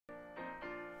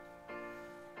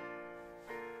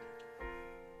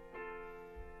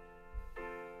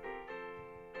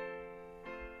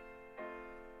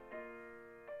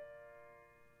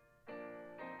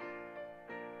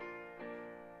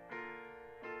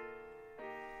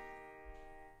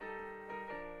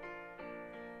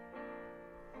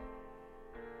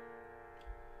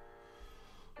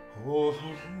Oh,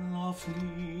 how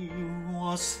lovely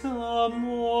was the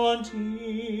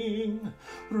morning,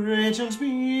 radiant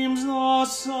beams the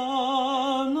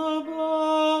sun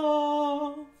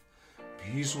above.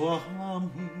 Bees were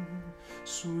humming,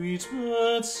 sweet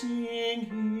birds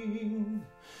singing,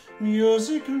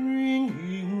 music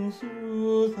ringing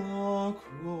through the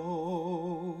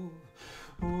grove.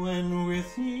 When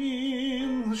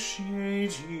within the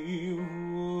shady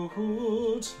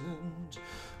woodland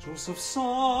Joseph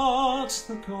sought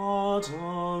the God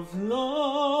of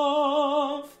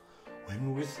love,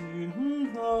 when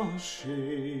within the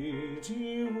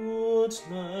shady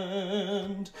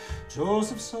woodland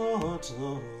Joseph sought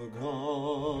the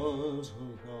God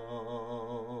of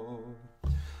love.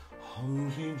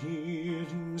 Humbly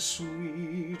kneeling,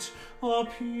 sweet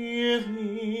appealing,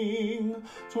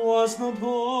 'twas the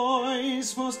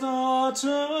boy's most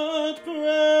uttered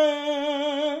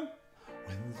prayer.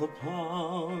 When the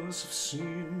powers of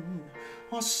sin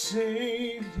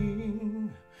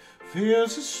assailing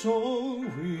filled his soul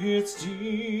with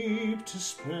deep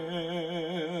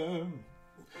despair,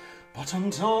 but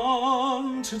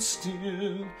undaunted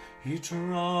still he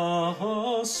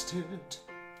trusted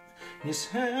his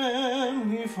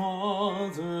heavenly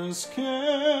Father's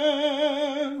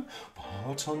care.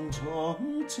 But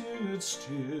undaunted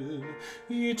still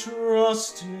he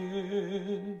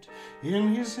trusted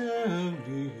in his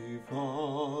heavenly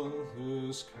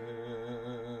Father's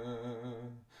care.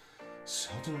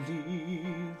 Suddenly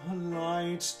a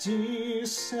light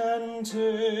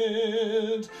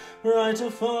descended, brighter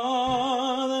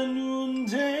far than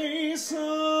noonday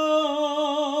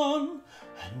sun,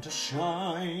 and a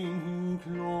shining,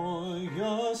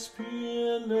 glorious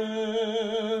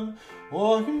pillar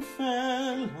o'er him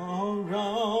fell,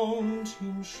 around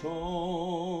him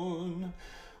shone,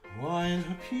 while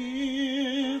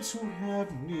appeared to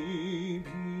heavenly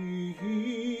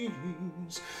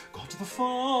beings God the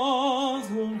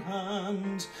Father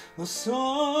and the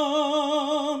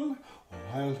Son,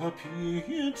 while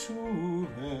appeared to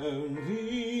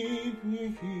heavenly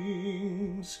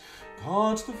beings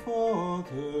God the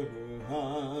Father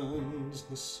and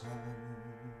the Son.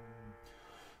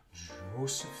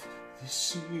 Joseph,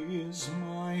 this is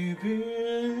my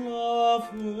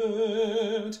beloved,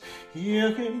 hear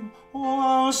him, oh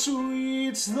how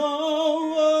sweet the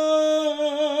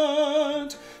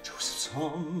word. Joseph's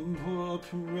humble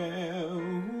prayer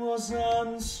was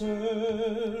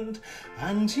answered,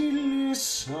 and he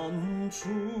listened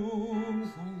to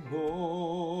the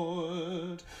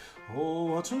Lord. Oh,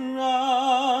 what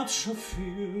rapture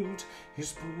filled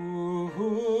his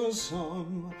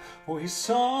bosom, for he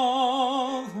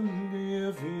saw the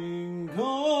living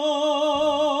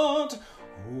God.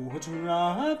 Oh, what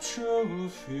rapture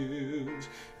filled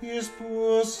his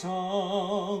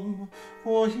bosom,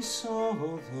 for he saw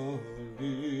the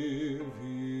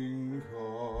living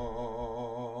God.